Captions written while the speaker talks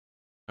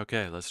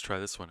Okay, let's try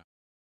this one.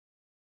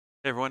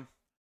 Hey everyone,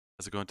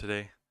 how's it going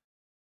today?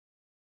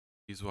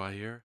 Yuzwa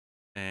here,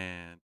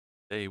 and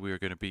today we are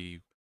going to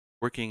be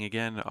working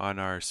again on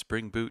our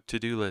Spring Boot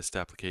to-do list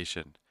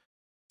application.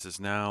 This is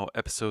now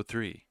episode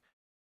 3,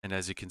 and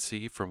as you can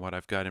see from what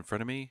I've got in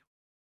front of me,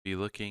 we'll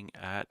be looking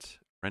at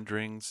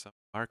rendering some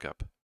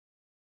markup.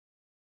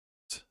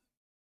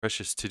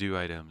 Precious to-do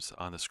items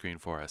on the screen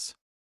for us.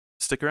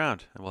 Stick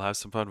around and we'll have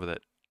some fun with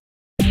it.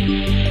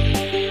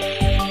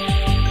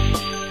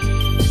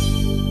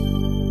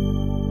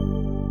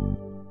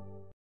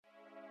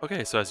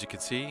 Okay, so as you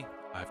can see,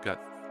 I've got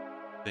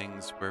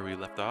things where we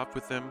left off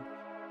with them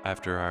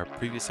after our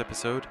previous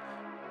episode,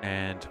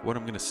 and what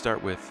I'm going to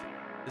start with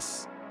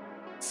this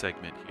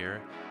segment here,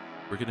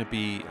 we're going to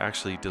be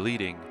actually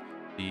deleting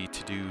the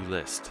to-do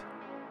list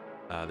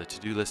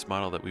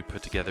model that we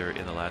put together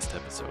in the last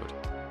episode.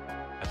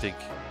 I think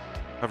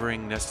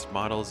covering nested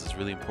models is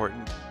really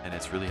important and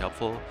it's really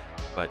helpful,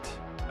 but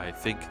I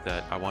think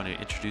that I want to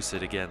introduce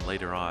it again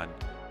later on.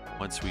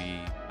 Once we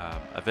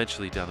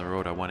eventually down the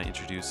road, I want to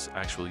introduce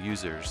actual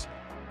users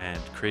and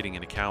creating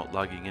an account,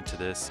 logging into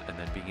this, and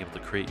then being able to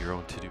create your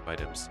own to-do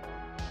items.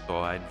 So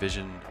I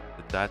envision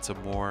that that's a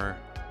more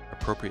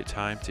appropriate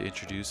time to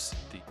introduce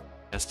the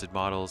nested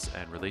models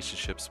and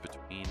relationships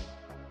between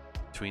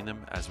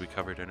them, as we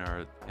covered in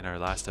our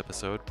last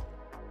episode.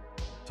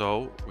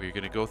 So we're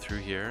going to go through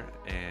here,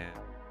 and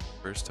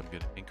first I'm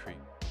going to increase.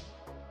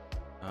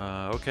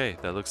 Okay,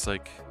 that looks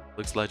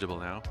legible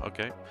now.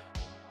 Okay.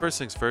 First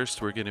things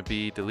first, we're going to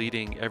be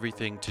deleting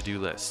everything to-do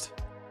list.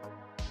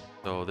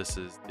 So this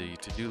is the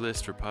to-do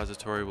list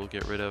repository we'll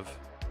get rid of.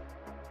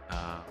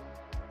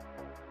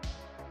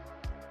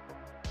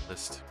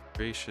 List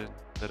creation,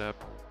 setup,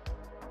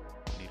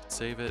 need to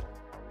save it.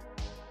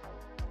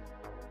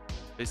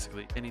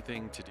 Basically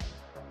anything to do,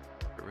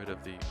 get rid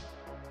of the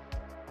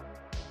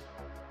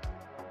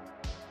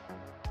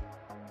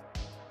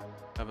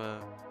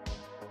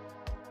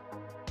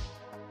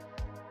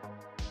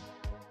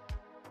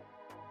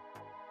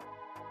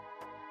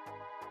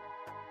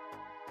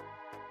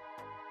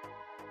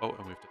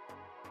and we have to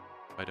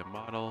item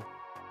model,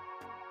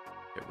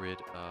 get rid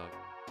of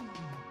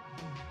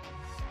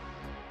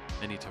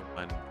many to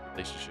one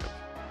relationship.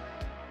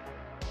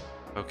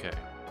 Okay.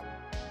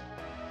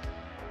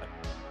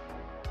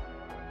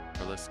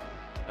 So let's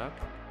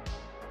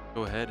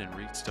go ahead and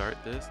restart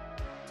this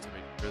just to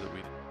make sure that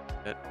we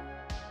didn't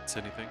miss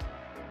anything.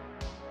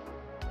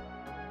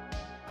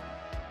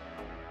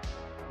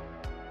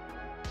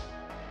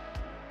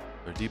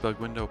 Our debug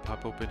window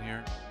pop open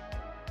here.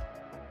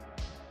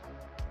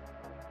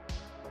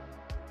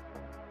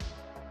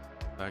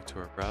 Back to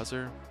our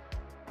browser.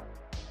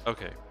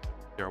 Okay,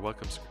 our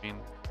welcome screen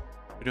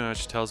pretty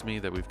much tells me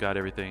that we've got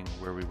everything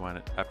where we want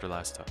it after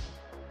last time.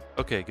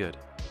 Okay, good.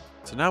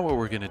 So now what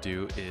we're going to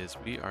do is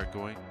we are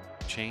going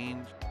to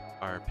change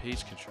our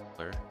page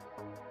controller,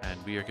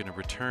 and we are going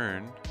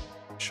to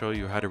show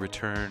you how to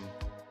return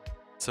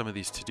some of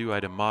these to-do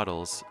item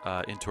models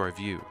into our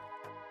view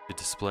to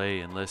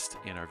display and list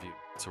in our view.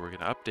 So we're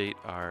going to update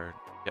our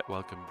get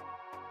welcome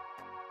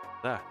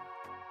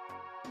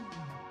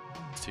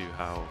to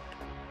how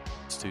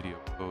Studio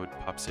Code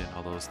pops in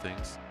all those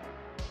things.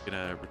 We're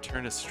going to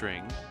return a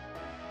string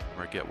from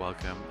our get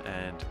welcome,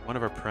 and one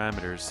of our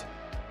parameters is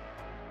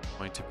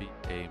going to be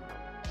a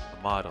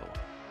model,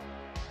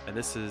 and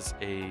this is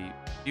a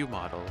view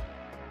model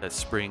that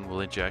Spring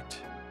will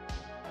inject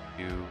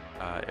to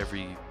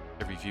every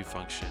view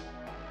function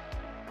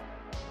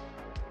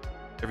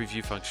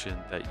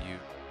that you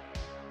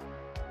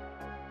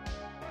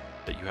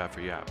have for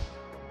your app,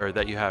 or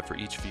that you have for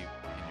each view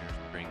in your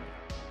Spring.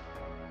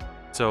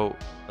 So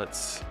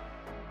let's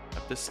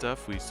have this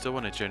stuff. We still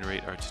want to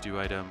generate our to-do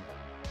item,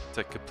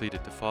 set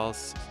completed to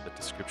false, set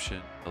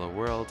description hello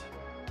world,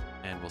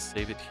 and we'll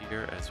save it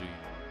here as we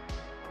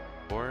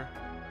before.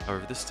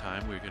 However, this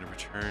time we're going to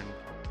return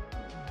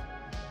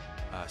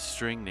a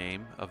string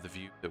name of the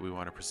view that we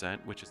want to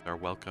present, which is our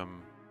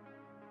welcome,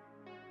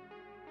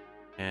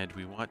 and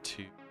we want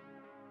to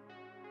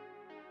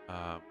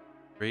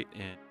create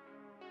an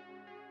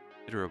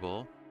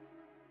iterable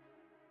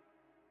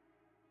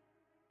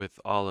with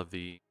all of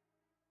the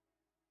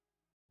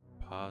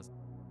pause,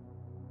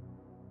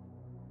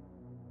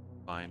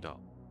 find all.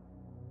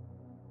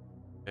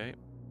 Okay.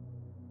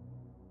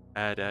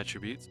 Add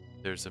attributes.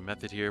 There's a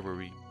method here where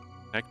we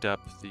connect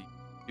up the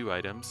two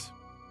items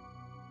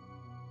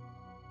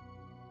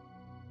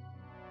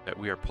that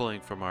we are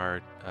pulling from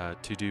our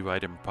to-do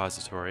item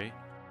repository,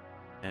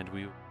 and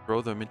we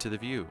throw them into the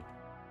view,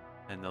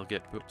 and they'll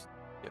get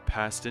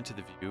passed into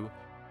the view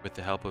with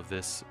the help of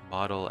this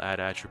model add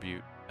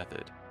attribute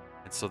method.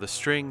 And so the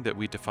string that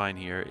we define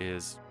here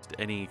is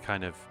any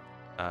kind of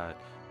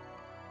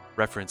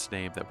reference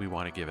name that we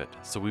want to give it.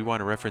 So we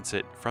want to reference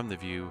it from the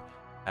view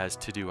as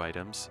to-do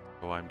items.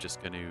 So I'm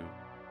just going to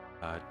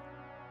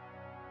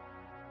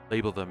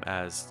label them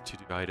as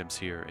to-do items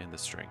here in the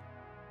string,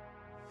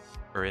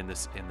 or in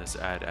this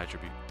add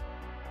attribute.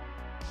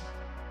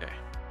 Okay,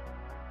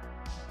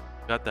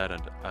 got that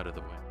out of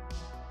the way.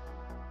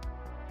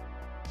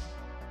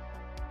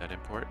 that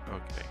import.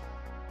 Okay.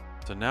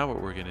 So now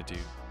what we're going to do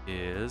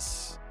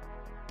is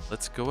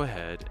let's go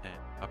ahead and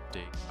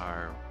update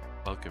our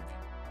welcome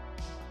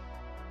view.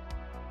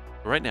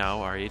 Right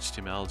now, our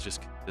HTML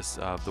just consists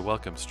of the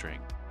welcome string.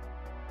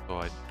 So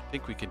I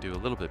think we can do a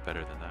little bit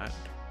better than that.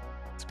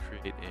 Let's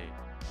create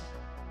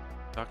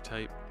a doc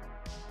type.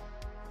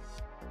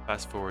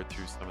 Fast forward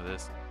through some of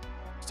this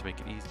just to make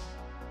it easy.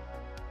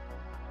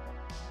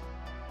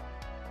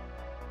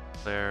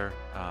 Declare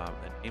a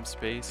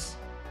namespace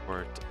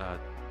for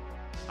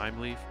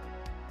Thymeleaf.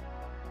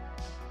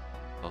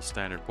 All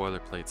standard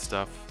boilerplate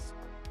stuff.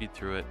 Read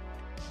through it.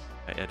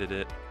 I edit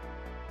it.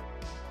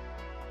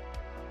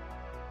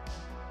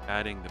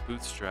 Adding the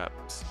bootstrap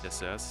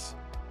CSS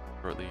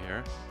shortly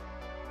here.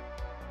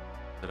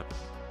 Set up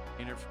a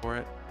container for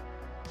it.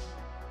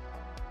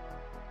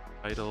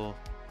 Title.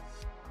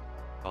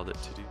 Called it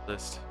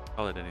TodoList.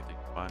 Call it anything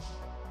you want.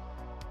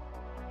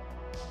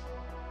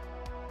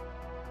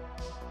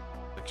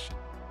 Section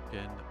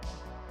again.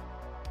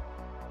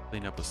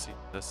 Clean up with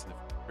CSS in the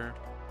future.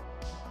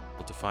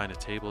 We'll define a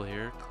table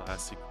here.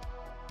 Classic.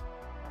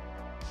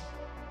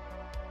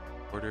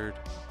 Ordered.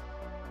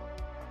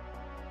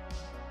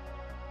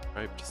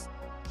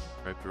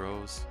 Striped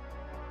rows.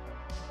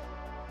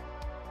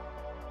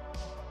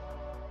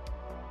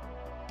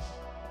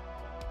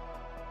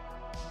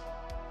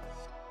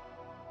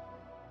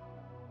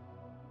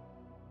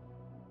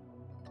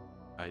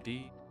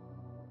 ID.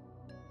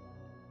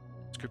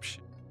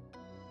 Description.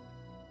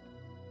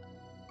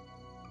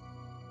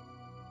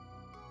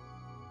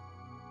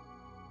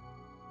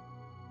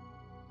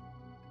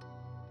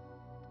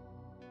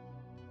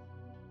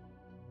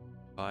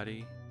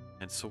 Body.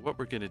 And so what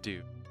we're going to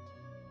do,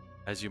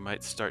 as you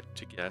might start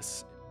to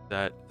guess,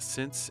 that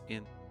since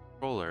in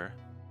controller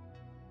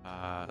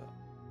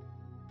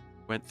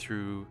went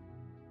through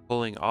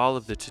pulling all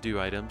of the to-do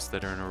items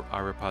that are in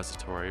our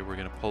repository, we're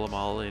going to pull them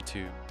all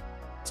into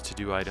this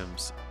to-do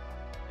items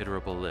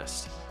iterable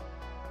list.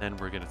 Then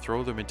we're going to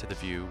throw them into the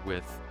view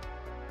with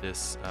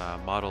this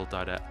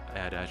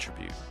model.add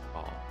attribute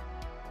call.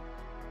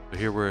 So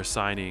here we're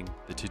assigning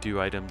the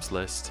to-do items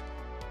list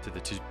to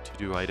the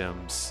to-do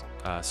items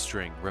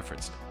string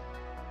reference.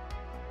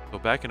 So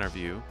back in our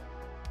view,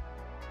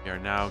 we are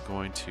now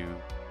going to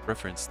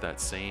reference that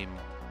same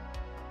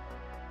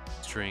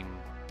string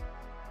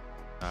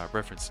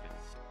reference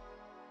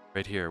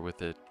right here with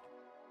the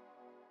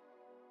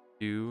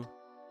do.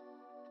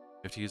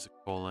 We have to use a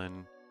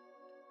colon.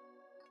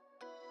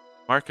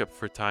 Markup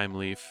for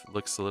Thymeleaf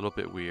looks a little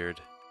bit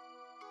weird.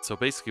 So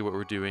basically what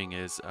we're doing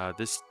is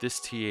this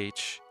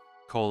th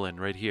colon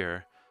right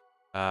here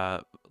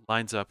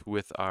lines up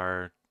with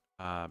our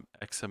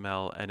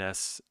XML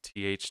NS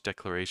th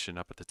declaration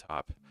up at the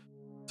top.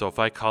 So if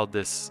I called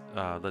this,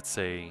 let's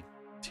say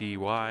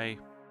ty,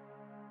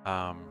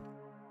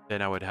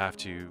 then I would have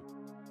to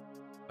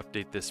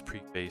update this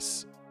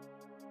prefix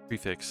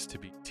to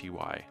be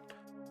ty.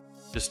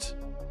 Just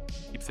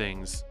keep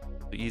things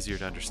easier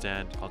to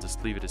understand. I'll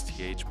just leave it as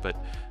th. But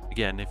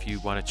again, if you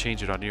want to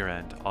change it on your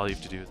end, all you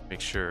have to do is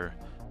make sure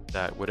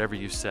that whatever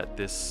you set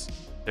this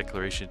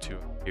declaration to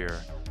here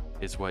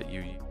is what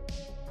you use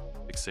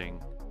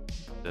fixing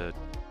the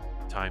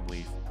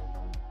Thymeleaf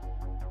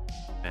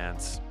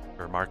commands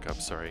or markup,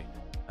 sorry,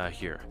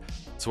 here.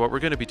 So what we're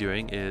going to be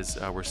doing is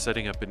we're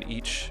setting up an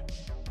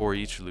for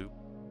each loop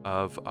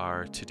of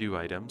our to-do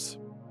items.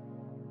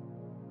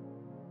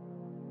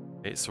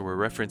 Okay, so we're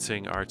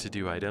referencing our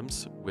to-do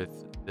items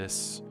with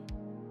this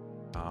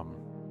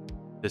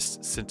this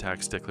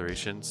syntax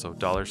declaration. So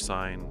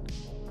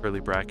 $, curly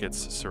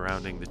brackets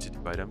surrounding the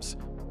to-do items,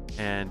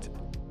 and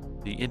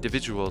the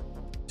individual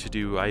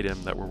to-do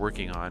item that we're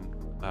working on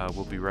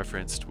will be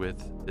referenced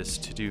with this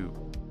to-do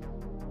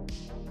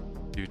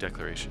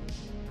declaration.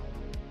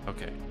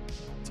 Okay,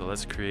 so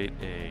let's create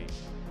a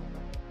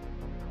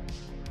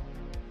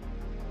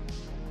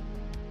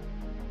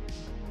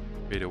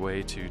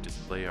way to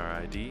display our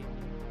ID.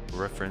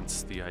 We'll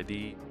reference the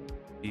ID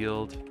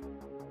field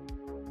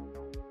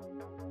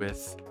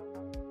with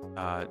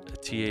a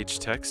th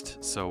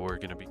text. So we're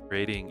going to be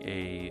creating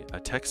a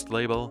text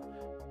label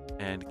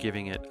and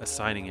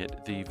assigning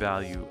it the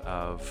value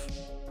of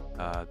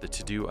the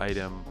to-do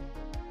item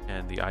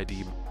and the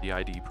ID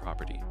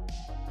property.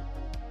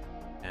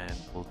 And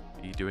we'll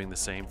be doing the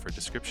same for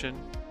description.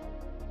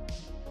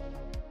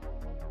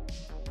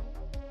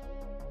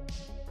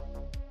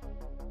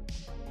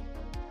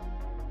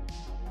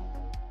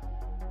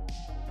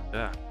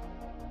 Yeah.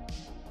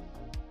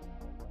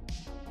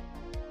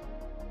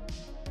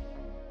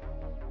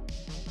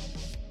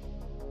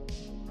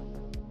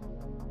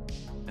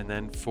 And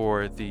then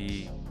for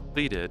the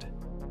completed,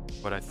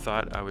 what I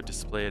thought I would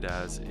display it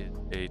as is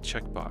a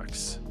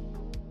checkbox.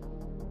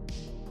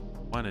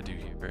 What I want to do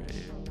here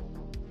is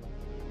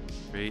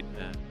create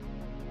a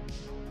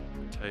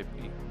type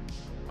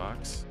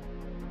box.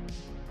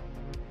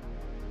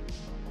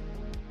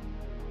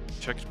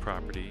 Checked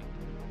property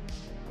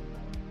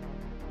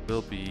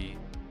will be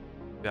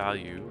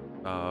value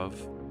of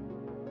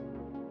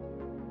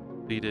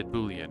completed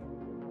Boolean.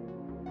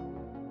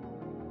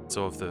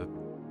 So if the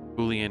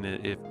Boolean,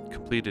 if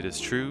completed is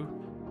true,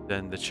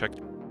 then the checked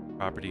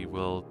property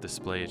will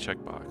display a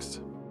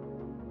checkbox.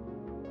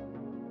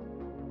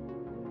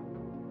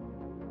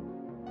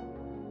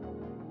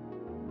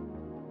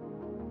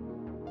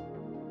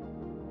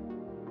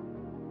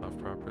 Off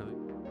properly.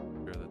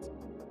 Sure, that's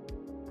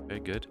okay.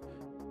 Good.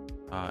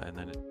 And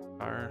then it's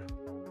our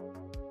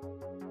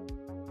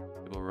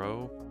table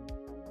row,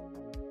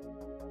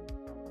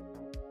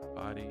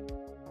 body.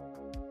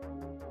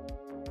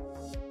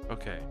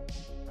 Okay,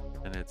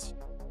 and it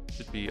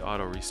should be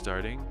auto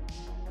restarting.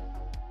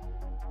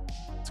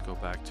 Let's go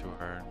back to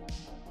our.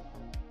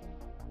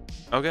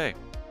 Okay,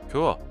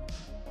 cool.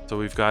 So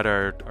we've got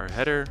our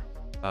header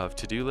of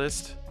to-do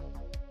list.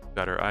 We've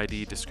got our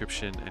ID,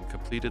 description, and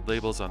completed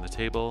labels on the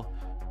table.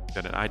 We've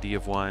got an ID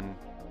of 1,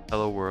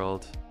 hello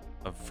world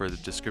for the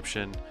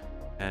description,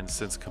 and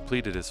since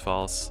completed is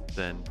false,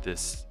 then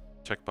this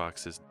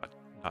checkbox is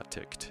not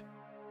ticked.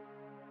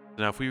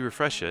 Now if we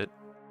refresh it,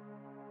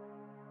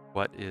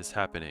 what is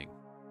happening?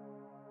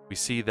 We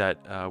see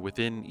that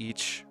within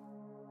each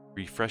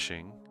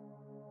refreshing,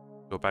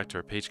 go back to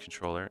our page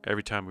controller,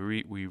 every time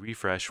we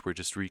refresh, we're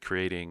just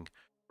recreating,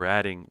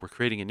 we're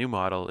creating a new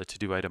model, a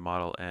to-do item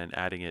model, and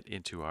adding it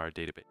into our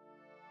database.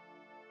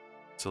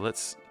 So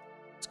let's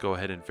go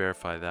ahead and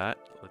verify that.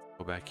 Let's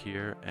go back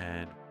here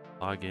and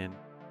log in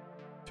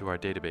to our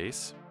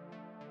database.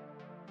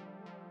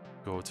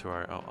 Go to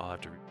our, oh, I'll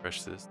have to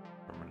refresh this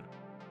from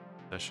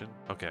a session.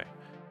 Okay.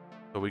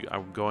 So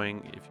I'm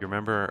going, if you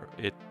remember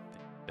it,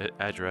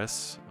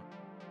 address,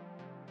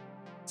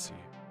 let's see.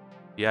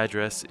 The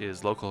address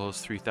is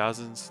localhost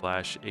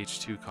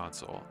 3000/h2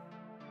 console.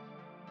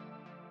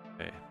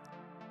 Okay.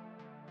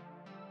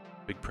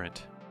 Big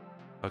print.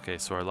 Okay,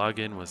 so our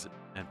login was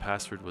and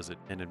password was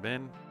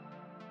admin.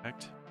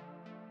 Correct.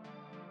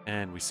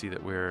 And we see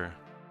that we're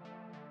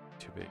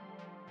too big.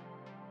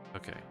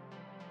 Okay.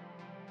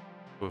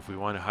 So if we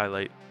want to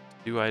highlight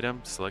to-do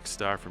item, select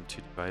star from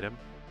to-do item.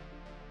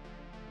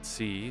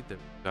 See that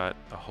we've got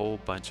a whole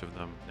bunch of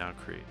them now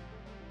created.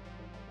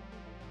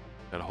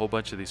 Got a whole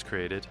bunch of these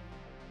created.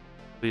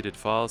 Completed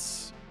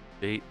false,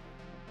 date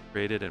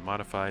created and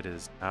modified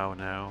is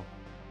now.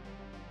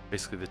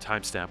 Basically the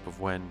timestamp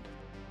of when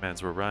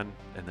commands were run,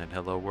 and then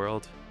hello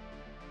world.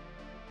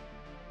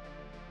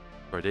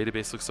 Our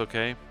database looks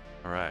okay.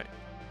 All right,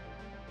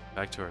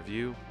 back to our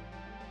view.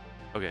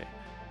 Okay,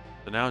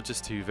 so now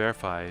just to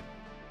verify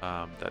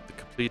that the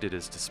completed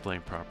is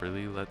displaying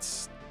properly,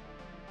 let's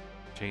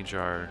change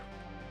our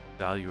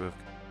value of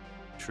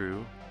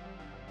true.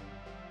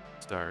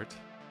 Start.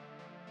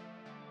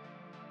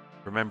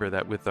 Remember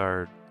that with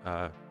our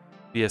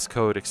VS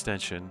Code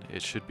extension,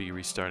 it should be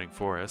restarting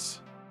for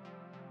us.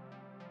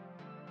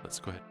 Let's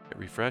go ahead and hit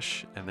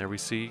refresh, and there we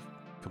see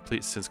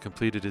complete. Since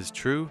completed is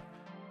true,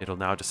 it'll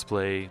now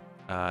display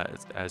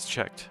as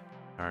checked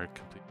in our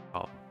complete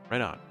column.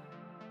 Right on.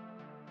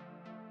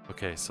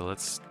 Okay, so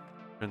let's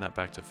turn that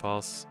back to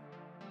false.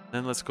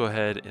 Then let's go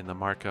ahead in the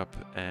markup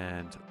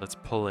and let's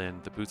pull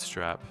in the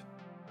bootstrap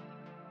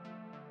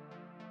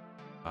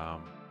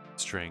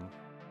string.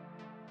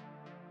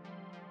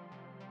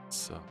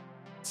 So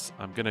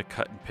I'm gonna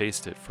cut and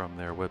paste it from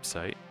their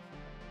website,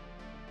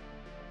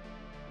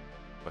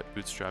 but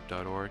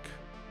bootstrap.org.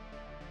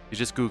 You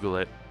just Google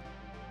it,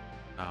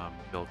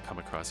 you'll come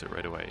across it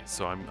right away.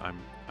 So I'm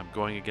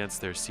going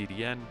against their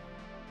CDN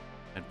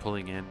and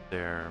pulling in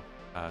their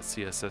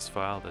CSS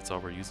file. That's all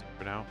we're using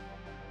for now.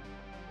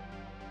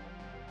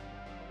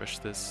 Refresh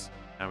this.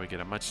 Now we get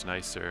a much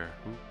nicer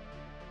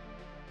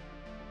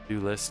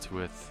to-do list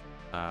with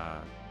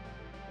our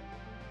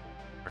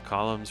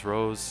columns,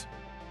 rows,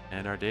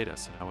 and our data.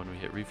 So now when we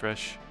hit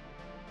refresh,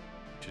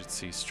 you should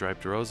see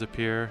striped rows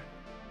appear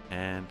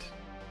and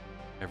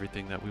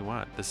everything that we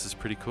want. This is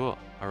pretty cool.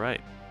 All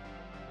right.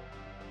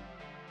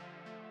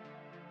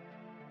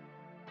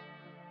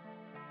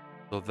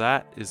 So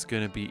that is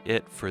going to be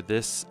it for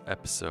this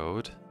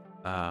episode.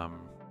 What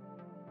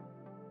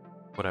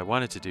I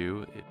wanted to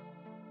do,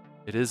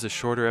 it is a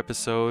shorter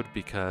episode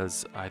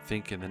because I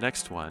think in the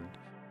next one,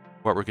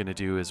 what we're going to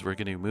do is we're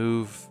going to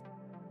move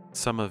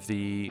some of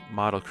the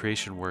model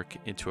creation work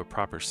into a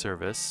proper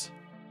service.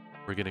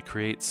 We're going to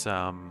create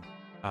some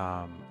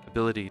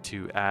ability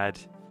to add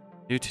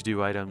new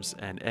to-do items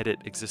and edit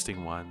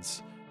existing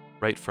ones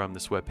right from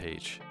this web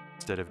page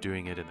instead of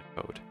doing it in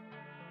the code.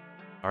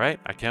 All right,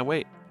 I can't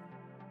wait.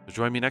 So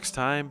join me next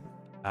time.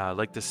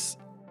 Like this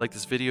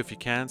video if you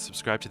can,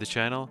 subscribe to the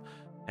channel,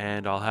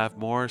 and I'll have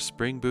more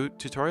Spring Boot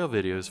tutorial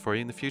videos for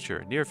you in the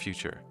future, near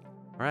future.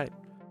 All right,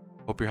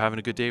 hope you're having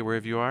a good day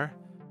wherever you are,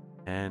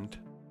 and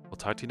we'll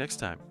talk to you next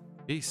time.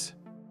 Peace.